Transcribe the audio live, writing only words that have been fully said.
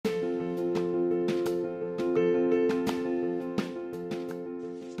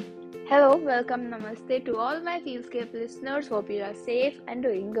welcome, namaste to all my Fieldscape listeners. Hope you are safe and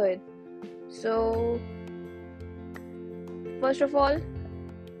doing good. So, first of all,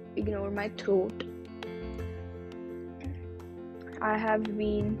 ignore my throat. I have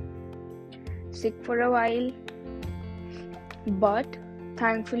been sick for a while, but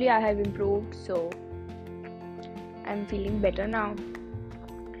thankfully I have improved, so I'm feeling better now.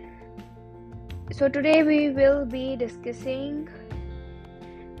 So today we will be discussing,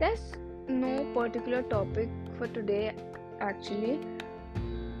 there's no particular topic for today actually.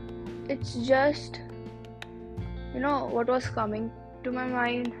 It's just, what was coming to my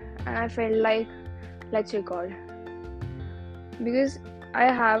mind, and I felt like, let's record. Because I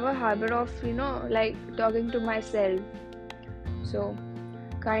have a habit of, talking to myself. So,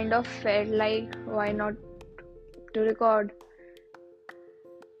 kind of felt like, why not to record?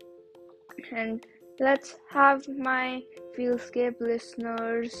 And let's have my Fieldscape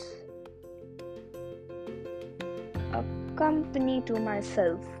listeners a company to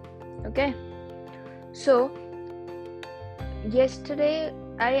myself. Okay? So, yesterday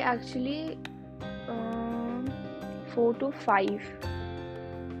I actually 4 to 5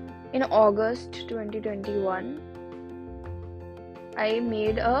 in August 2021 I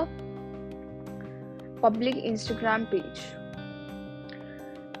made a public Instagram page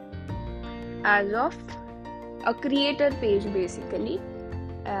as of a creator page basically,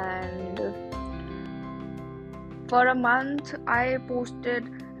 and for a month I posted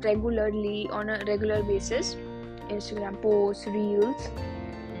regularly on a regular basis Instagram posts, reels.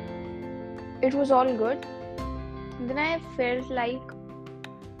 It was all good. Then I felt like,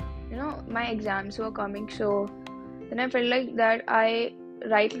 my exams were coming, so then I felt like that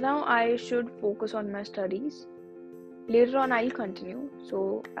right now I should focus on my studies. Later on I'll continue.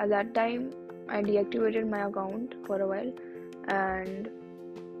 So at that time I deactivated my account for a while, and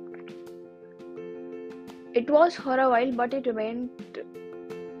it was for a while, but it went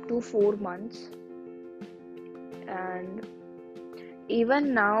to 4 months, and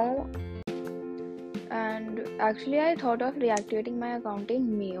even now. And actually I thought of reactivating my account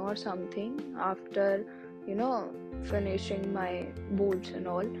in May or something after finishing my boards and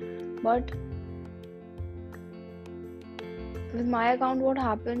all. But with my account, what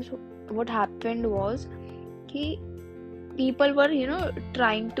happened was people were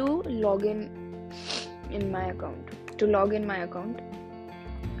trying to log in my account,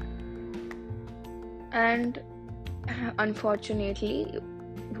 and unfortunately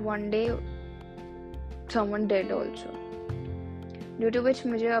one day someone did also, due to which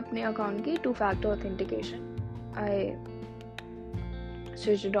मुझे अपने account की 2-factor authentication I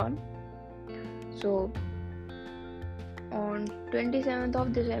switched on. So on 27th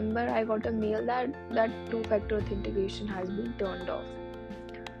of December I got a mail that 2-factor authentication has been turned off.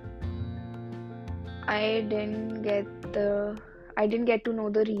 I didn't get to know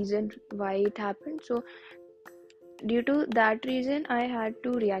the reason why it happened. So due to that reason I had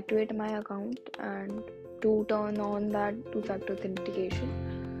to reactivate my account and to turn on that 2-factor authentication.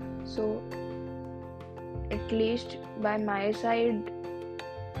 So at least by my side,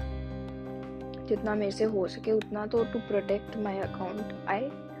 जितना मेरे से हो सके उतना तो to protect my account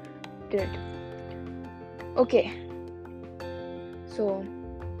I did. Okay, so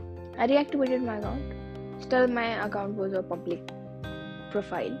I reactivated my account. Still my account was a public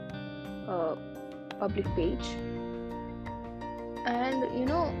profile, a public page, and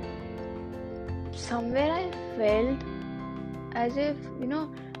somewhere I felt as if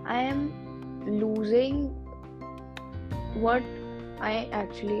I am losing what I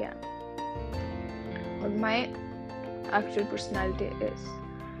actually am, what my actual personality is.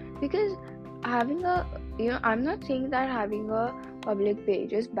 Because having a I'm not saying that having a public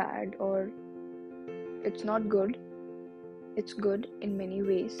page is bad or it's not good. It's good in many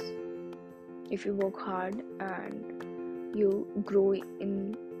ways if you work hard and you grow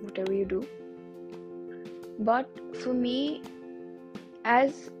in whatever you do. But for me,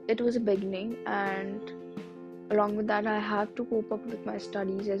 as it was a beginning, and along with that I have to cope up with my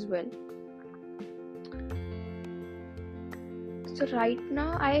studies as well. So right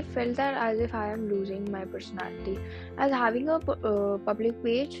now I felt that as if I am losing my personality. As having a public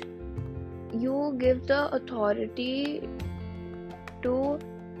page, you give the authority to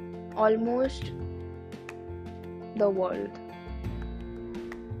almost the world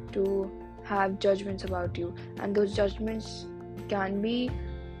to have judgments about you, and those judgments can be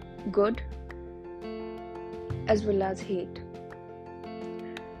good as well as hate.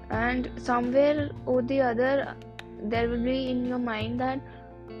 And somewhere or the other there will be in your mind that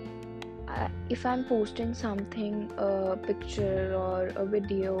if I'm posting something, a picture or a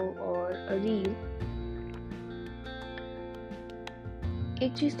video or a reel,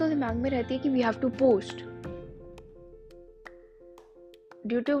 एक चीज तो दिमाग में रहती है कि we have to post,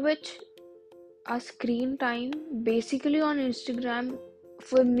 due to which our screen time basically on Instagram,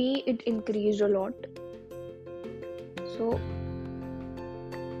 for me, it increased a lot. So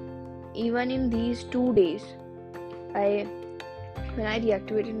even in these 2 days, when I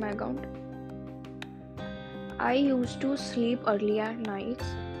deactivated my account, I used to sleep early at nights,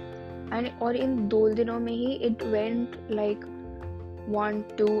 and और इन 2 दिनों में ही it went like 1,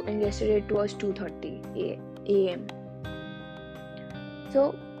 2, and yesterday it was 2:30 a.m. So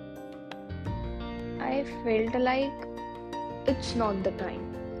I felt like it's not the time.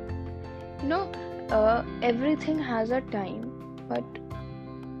 Everything has a time, but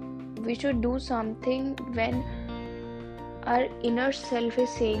we should do something when our inner self is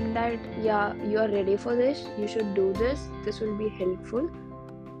saying that, yeah, you are ready for this, you should do this will be helpful.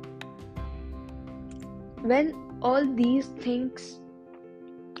 When all these things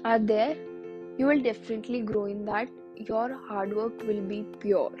are there, you will definitely grow in that. Your hard work will be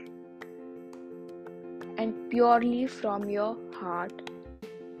pure and purely from your heart.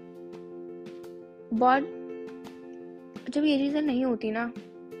 But जब ये चीजें नहीं होती ना,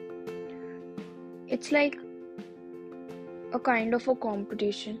 it's like a kind of a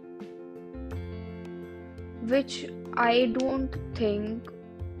competition, which I don't think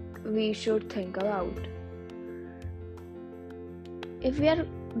we should think about. If we are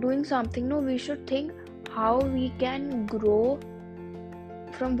doing something, no, we should think how we can grow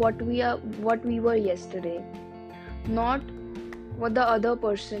from what we were yesterday, not what the other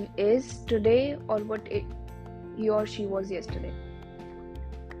person is today or what he or she was yesterday.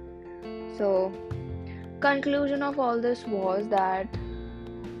 So conclusion of all this was that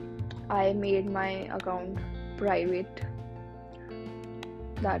I made my account private,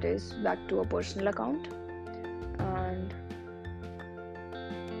 that is back to a personal account, and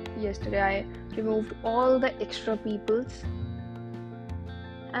yesterday I removed all the extra peoples.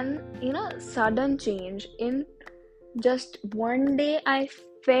 And sudden change, in just one day I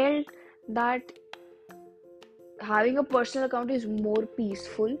felt that having a personal account is more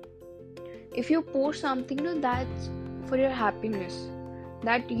peaceful. If you post something, that's for your happiness,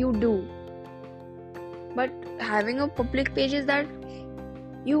 that you do, but having a public page is that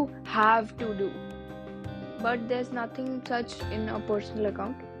you have to do, but there's nothing such in a personal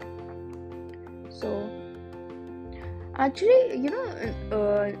account. So actually,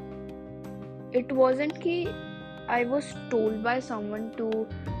 it wasn't ki I was told by someone to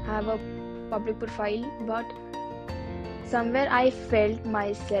have a public profile, but somewhere I felt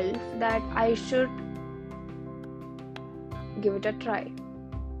myself that I should give it a try,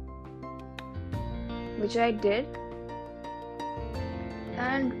 which I did.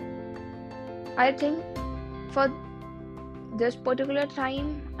 And I think for this particular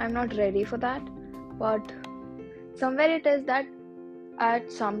time I'm not ready for that, but somewhere it is that at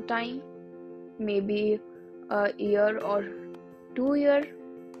some time, maybe a year or 2 years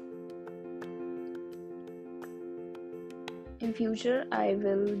in future, I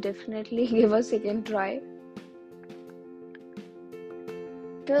will definitely give a second try.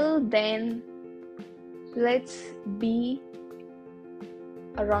 Till then, let's be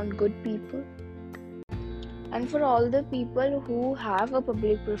around good people. And for all the people who have a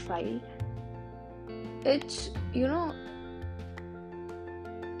public profile, it's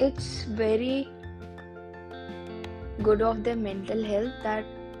it's very good of their mental health that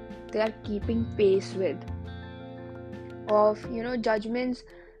they are keeping pace with of judgments,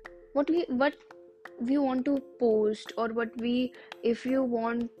 what we want to post, or if you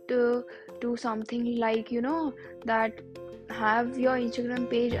want to do something like that, have your Instagram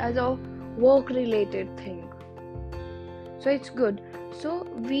page as a work related thing, so it's good. So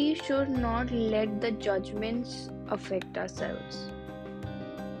we should not let the judgments affect ourselves.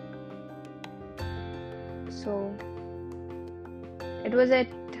 So it was it.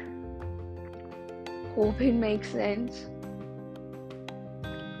 Hope it makes sense.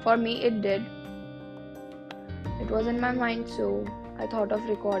 For me it did. It was in my mind, so I thought of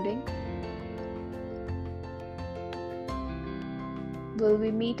recording. We'll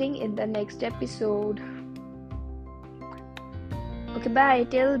be meeting in the next episode. Okay, bye.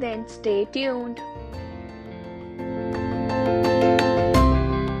 Till then, stay tuned.